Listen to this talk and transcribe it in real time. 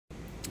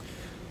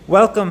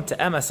Welcome to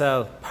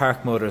MSL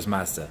Park Motors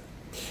Mazda.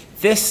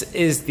 This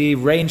is the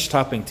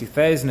range-topping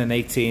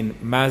 2018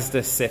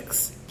 Mazda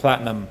 6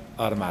 Platinum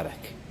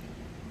Automatic.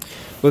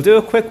 We'll do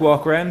a quick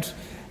walk around.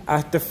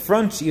 At the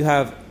front you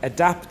have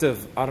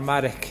adaptive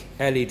automatic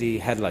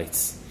LED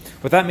headlights.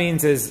 What that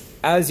means is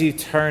as you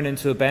turn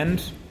into a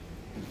bend,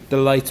 the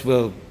lights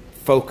will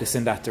focus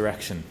in that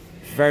direction.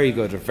 Very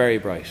good, or very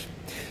bright.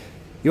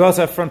 You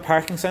also have front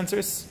parking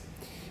sensors.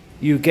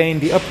 You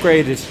gain the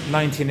upgraded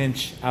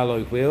 19-inch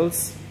alloy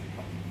wheels.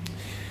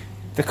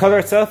 The colour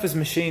itself is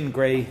machine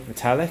grey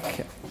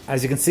metallic.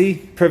 As you can see,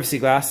 privacy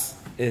glass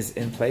is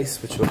in place,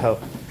 which will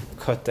help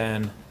cut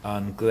down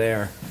on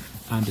glare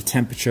and the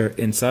temperature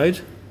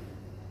inside.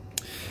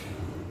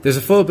 There's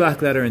a full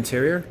black leather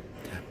interior.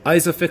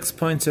 ISOFIX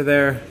points are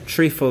there,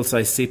 3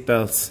 full-size seat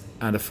belts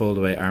and a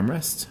fold-away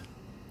armrest.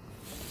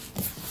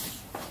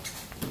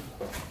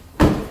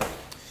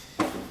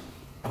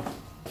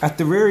 At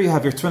the rear you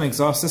have your twin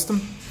exhaust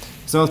system.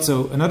 There's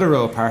also another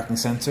row of parking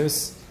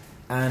sensors,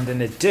 and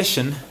in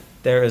addition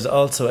there is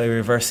also a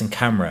reversing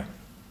camera.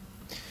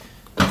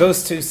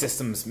 Those two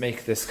systems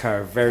make this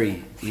car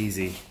very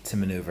easy to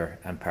manoeuvre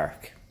and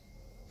park.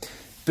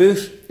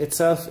 Boot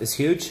itself is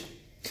huge.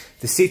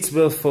 The seats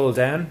will fold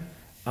down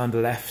on the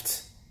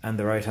left and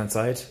the right hand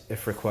side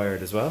if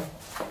required as well.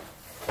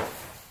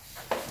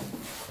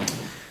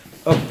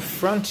 Up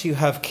front you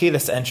have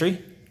keyless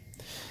entry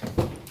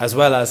as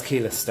well as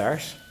keyless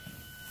start.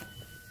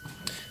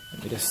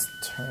 Let me just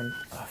turn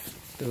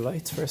off the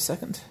lights for a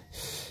second.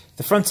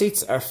 The front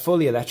seats are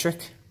fully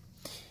electric.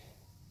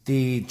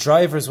 The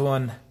driver's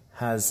one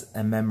has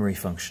a memory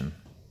function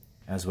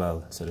as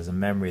well, so there's a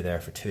memory there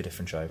for 2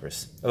 different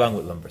drivers, along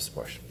with lumbar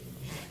support.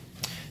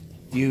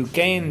 You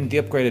gain the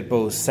upgraded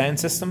Bose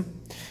sound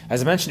system.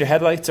 As I mentioned, your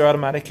headlights are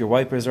automatic, your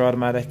wipers are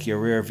automatic, your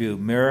rear view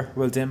mirror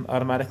will dim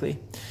automatically.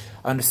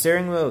 On the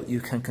steering wheel you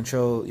can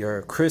control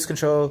your cruise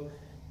control,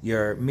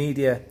 your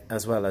media,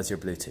 as well as your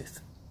Bluetooth.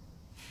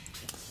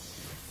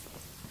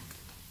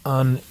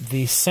 On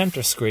the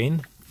center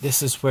screen,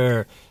 this is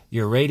where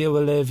your radio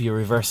will live, your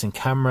reversing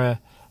camera,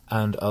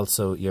 and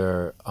also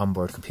your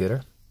onboard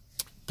computer.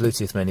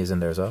 Bluetooth menus in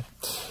there as well.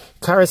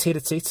 Car has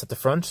heated seats at the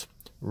front.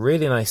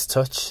 Really nice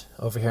touch.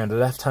 Over here on the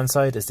left hand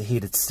side is the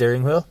heated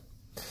steering wheel.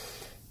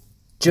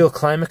 Dual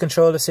climate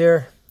control is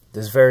here.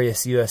 There's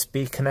various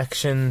USB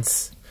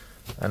connections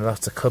and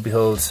lots of cubby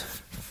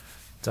holes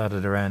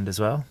dotted around as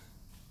well.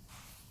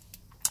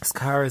 This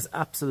car is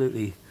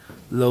absolutely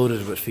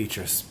loaded with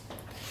features.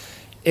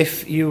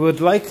 If you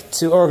would like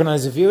to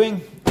organise a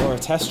viewing or a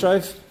test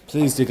drive,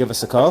 please do give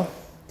us a call.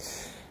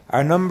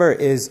 Our number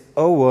is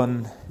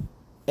 01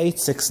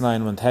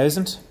 869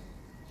 1000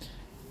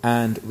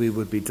 and we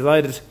would be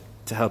delighted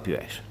to help you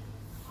out.